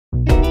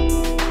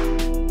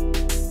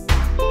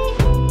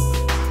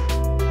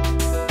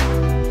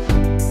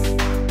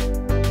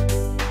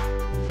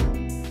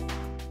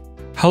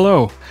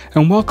Hello,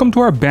 and welcome to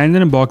our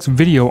Band-in-a-Box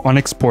video on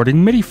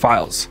exporting MIDI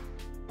files.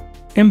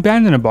 In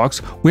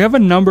Band-in-a-Box, we have a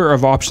number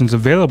of options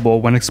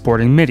available when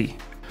exporting MIDI.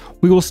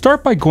 We will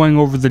start by going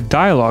over the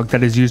dialog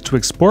that is used to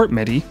export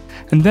MIDI,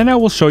 and then I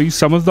will show you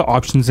some of the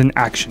options in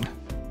action.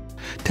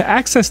 To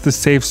access the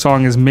Save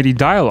Song as MIDI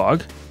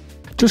dialog,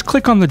 just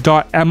click on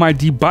the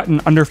 .mid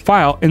button under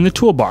File in the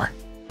toolbar.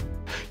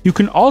 You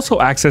can also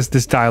access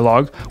this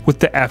dialog with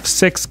the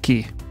F6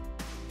 key.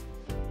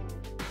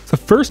 The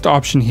first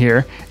option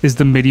here is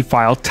the MIDI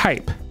file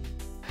type.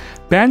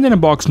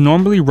 Band-in-a-Box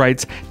normally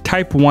writes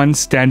Type 1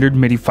 standard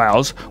MIDI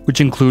files,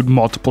 which include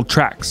multiple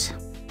tracks.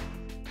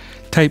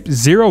 Type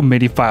 0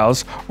 MIDI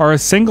files are a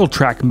single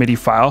track MIDI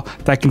file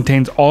that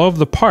contains all of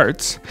the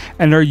parts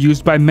and are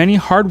used by many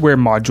hardware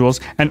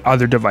modules and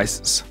other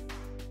devices.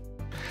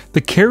 The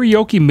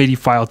Karaoke MIDI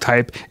file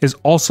type is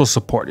also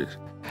supported.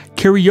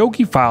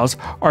 Karaoke files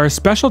are a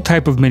special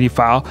type of MIDI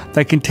file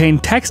that contain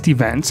text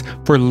events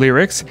for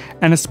lyrics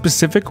and a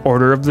specific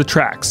order of the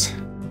tracks.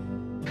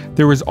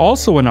 There is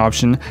also an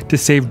option to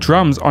save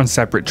drums on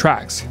separate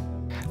tracks.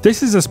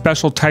 This is a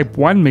special Type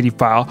 1 MIDI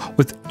file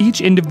with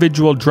each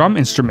individual drum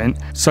instrument,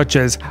 such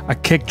as a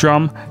kick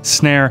drum,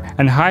 snare,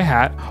 and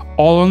hi-hat,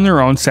 all on their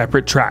own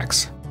separate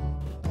tracks.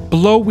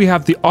 Below we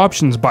have the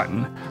Options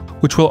button,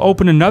 which will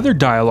open another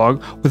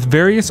dialog with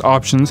various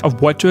options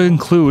of what to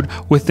include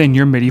within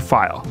your MIDI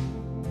file.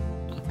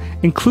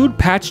 Include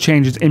patch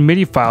changes in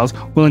MIDI files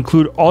will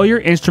include all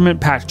your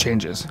instrument patch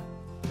changes.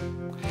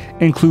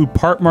 Include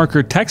part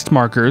marker text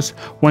markers.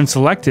 When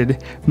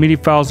selected, MIDI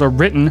files are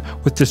written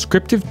with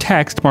descriptive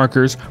text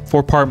markers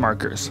for part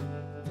markers.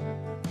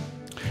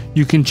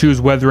 You can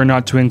choose whether or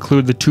not to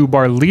include the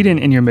 2-bar lead-in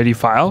in your MIDI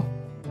file.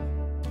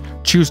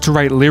 Choose to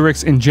write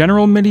lyrics in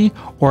general MIDI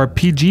or a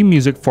PG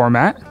music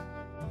format.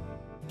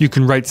 You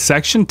can write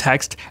section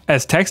text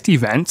as text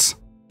events.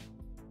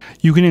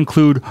 You can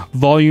include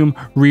volume,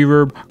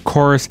 reverb,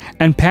 chorus,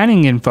 and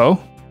panning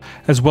info,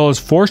 as well as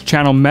force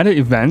channel meta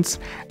events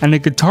and a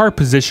guitar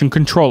position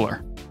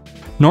controller.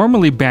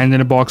 Normally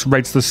Band-in-a-Box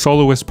writes the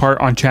soloist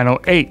part on channel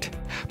 8,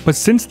 but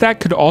since that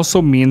could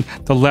also mean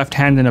the left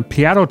hand in a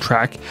piano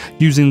track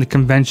using the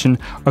convention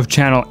of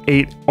channel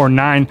 8 or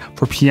 9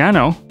 for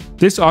piano,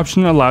 this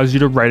option allows you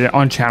to write it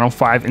on channel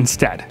 5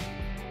 instead.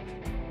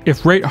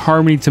 If Write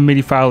Harmony to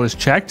MIDI file is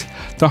checked,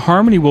 the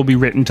harmony will be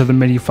written to the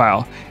MIDI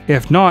file.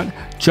 If not,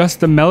 just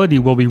the melody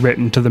will be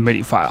written to the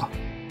MIDI file.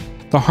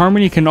 The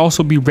harmony can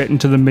also be written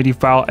to the MIDI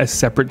file as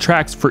separate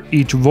tracks for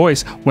each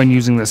voice when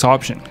using this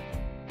option.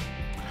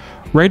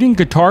 Writing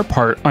guitar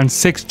part on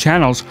 6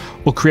 channels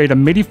will create a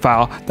MIDI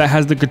file that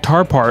has the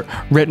guitar part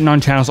written on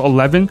channels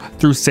 11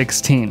 through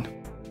 16.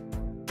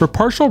 For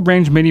partial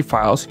range MIDI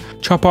files,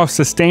 chop off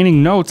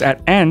sustaining notes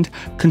at end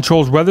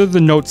controls whether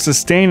the notes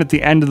sustain at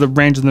the end of the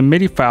range of the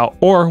MIDI file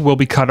or will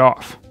be cut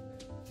off.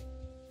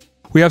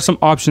 We have some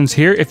options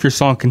here if your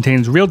song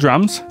contains real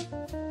drums.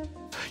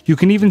 You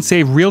can even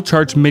save real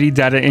charts MIDI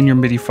data in your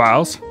MIDI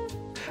files,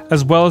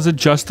 as well as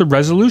adjust the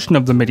resolution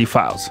of the MIDI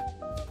files.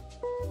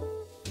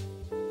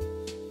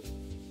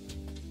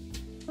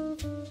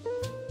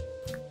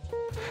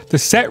 The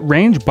Set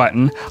Range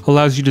button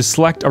allows you to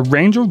select a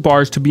range of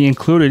bars to be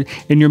included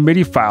in your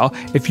MIDI file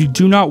if you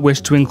do not wish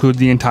to include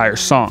the entire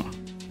song.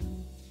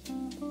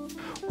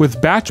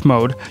 With Batch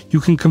mode, you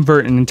can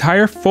convert an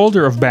entire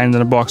folder of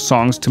Band-in-a-Box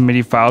songs to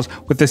MIDI files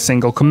with a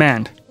single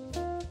command.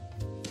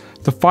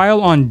 The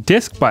File on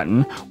Disk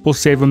button will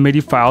save a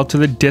MIDI file to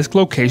the disk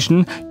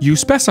location you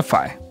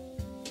specify,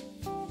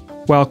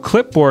 while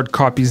Clipboard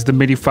copies the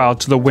MIDI file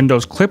to the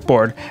Windows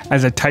clipboard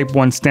as a Type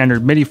 1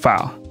 standard MIDI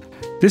file.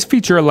 This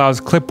feature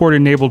allows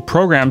Clipboard-enabled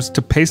programs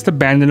to paste the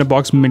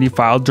Band-in-a-Box MIDI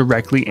file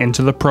directly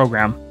into the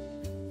program.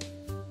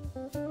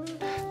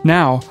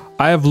 Now,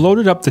 I have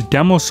loaded up the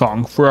demo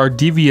song for our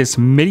devious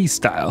MIDI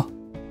style.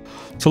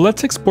 So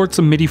let's export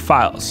some MIDI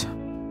files.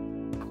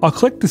 I'll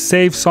click the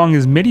Save Song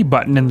as MIDI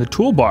button in the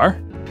toolbar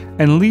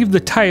and leave the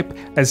type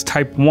as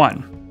Type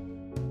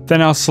 1.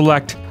 Then I'll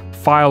select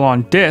File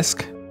on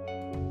Disk,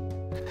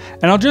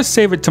 and I'll just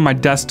save it to my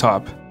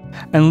desktop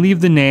and leave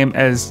the name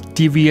as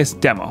Devious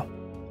Demo.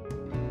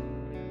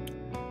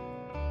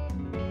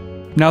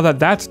 Now that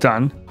that's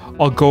done,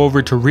 I'll go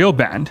over to Real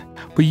Band,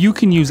 but you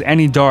can use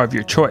any DAW of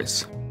your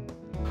choice.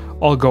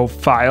 I'll go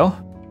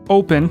File,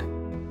 Open,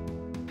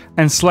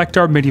 and select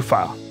our MIDI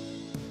file.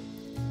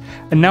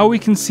 And now we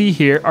can see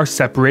here our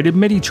separated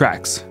MIDI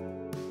tracks.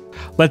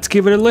 Let's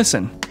give it a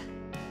listen.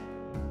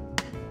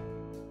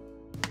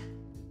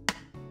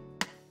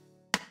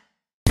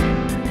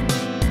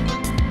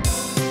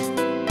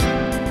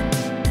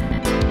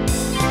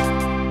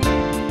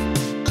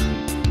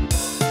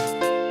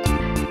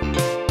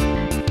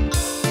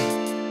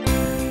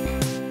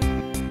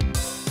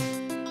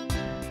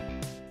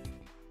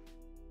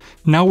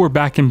 Now we're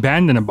back in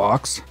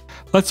Band-in-a-Box.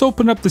 Let's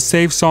open up the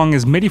Save Song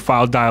as MIDI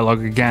file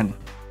dialog again.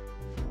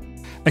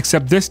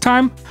 Except this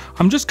time,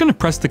 I'm just going to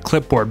press the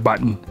Clipboard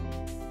button.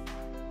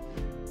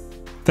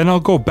 Then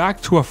I'll go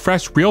back to a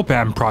fresh Real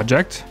Band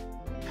project,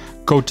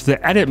 go to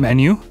the Edit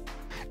menu,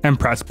 and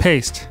press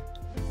Paste.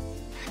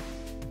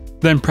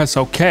 Then press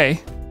OK.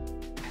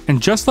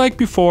 And just like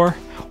before,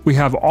 we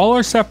have all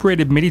our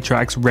separated MIDI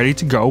tracks ready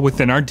to go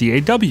within our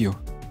DAW.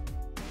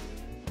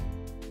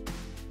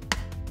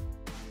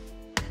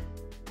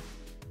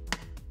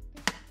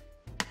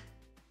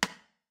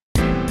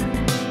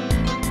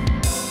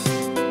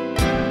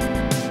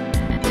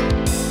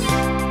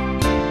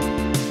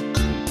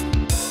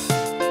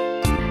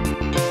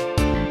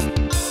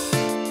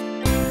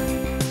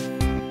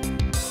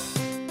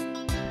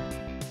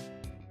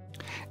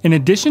 In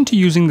addition to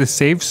using the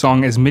Save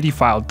Song as MIDI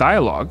file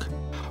dialog,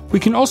 we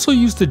can also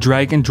use the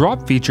drag and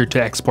drop feature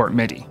to export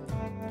MIDI.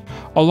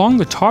 Along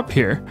the top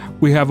here,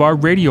 we have our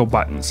radio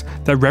buttons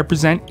that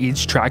represent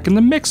each track in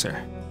the mixer: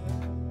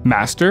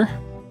 master,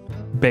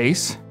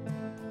 bass,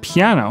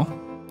 piano,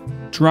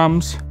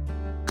 drums,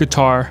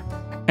 guitar,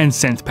 and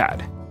synth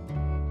pad.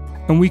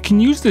 And we can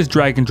use this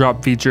drag and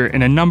drop feature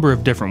in a number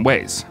of different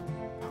ways.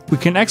 We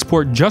can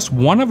export just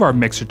one of our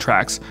mixer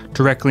tracks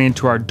directly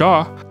into our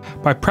DAW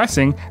by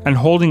pressing and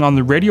holding on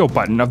the radio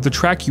button of the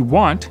track you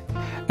want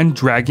and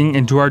dragging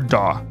into our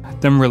DAW,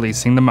 then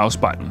releasing the mouse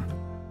button.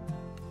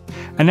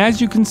 And as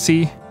you can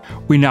see,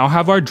 we now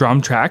have our drum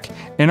track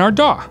in our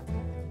DAW.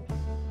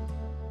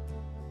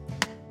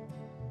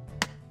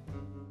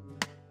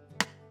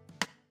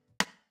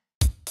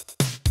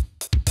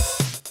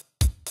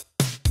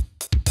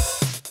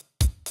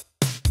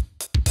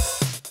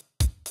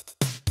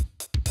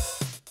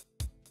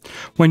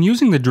 When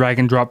using the drag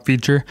and drop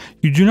feature,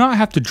 you do not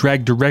have to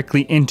drag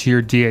directly into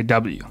your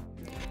DAW.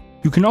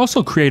 You can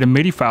also create a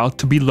MIDI file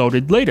to be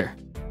loaded later.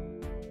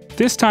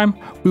 This time,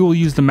 we will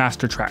use the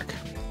master track.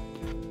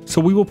 So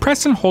we will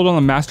press and hold on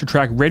the master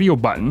track radio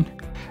button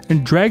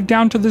and drag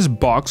down to this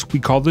box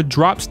we call the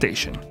drop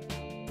station.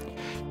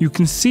 You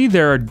can see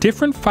there are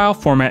different file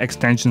format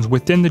extensions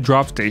within the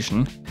drop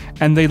station,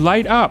 and they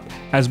light up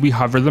as we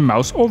hover the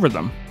mouse over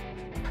them.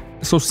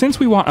 So since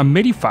we want a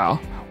MIDI file,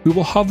 we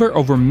will hover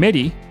over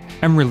MIDI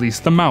and release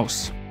the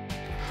mouse.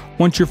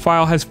 Once your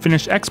file has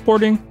finished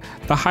exporting,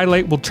 the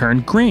highlight will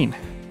turn green.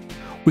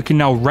 We can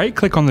now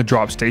right-click on the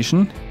drop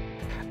station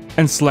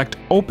and select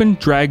Open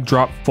Drag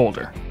Drop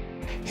Folder.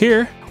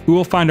 Here, we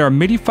will find our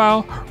MIDI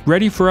file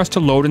ready for us to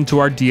load into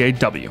our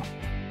DAW.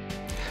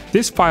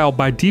 This file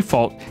by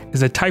default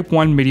is a Type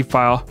 1 MIDI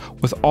file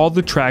with all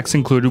the tracks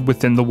included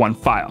within the one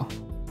file.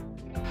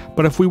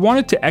 But if we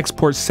wanted to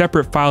export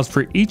separate files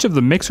for each of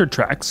the mixer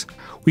tracks,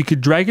 we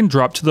could drag and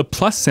drop to the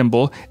plus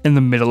symbol in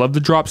the middle of the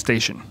drop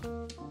station.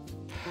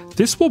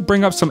 This will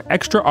bring up some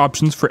extra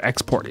options for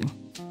exporting.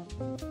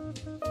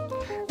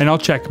 And I'll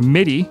check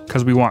MIDI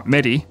because we want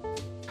MIDI,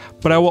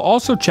 but I will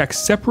also check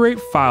separate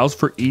files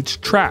for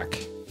each track.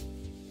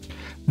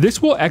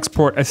 This will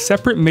export a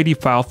separate MIDI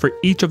file for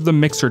each of the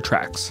mixer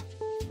tracks.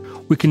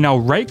 We can now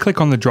right-click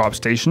on the drop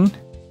station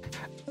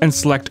and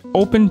select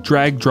Open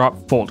Drag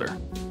Drop Folder.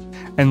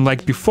 And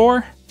like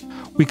before,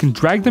 we can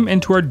drag them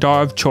into our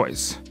DAW of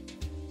choice.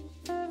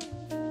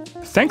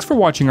 Thanks for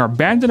watching our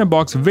Band in a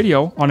Box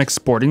video on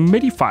exporting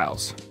MIDI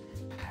files.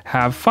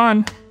 Have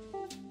fun!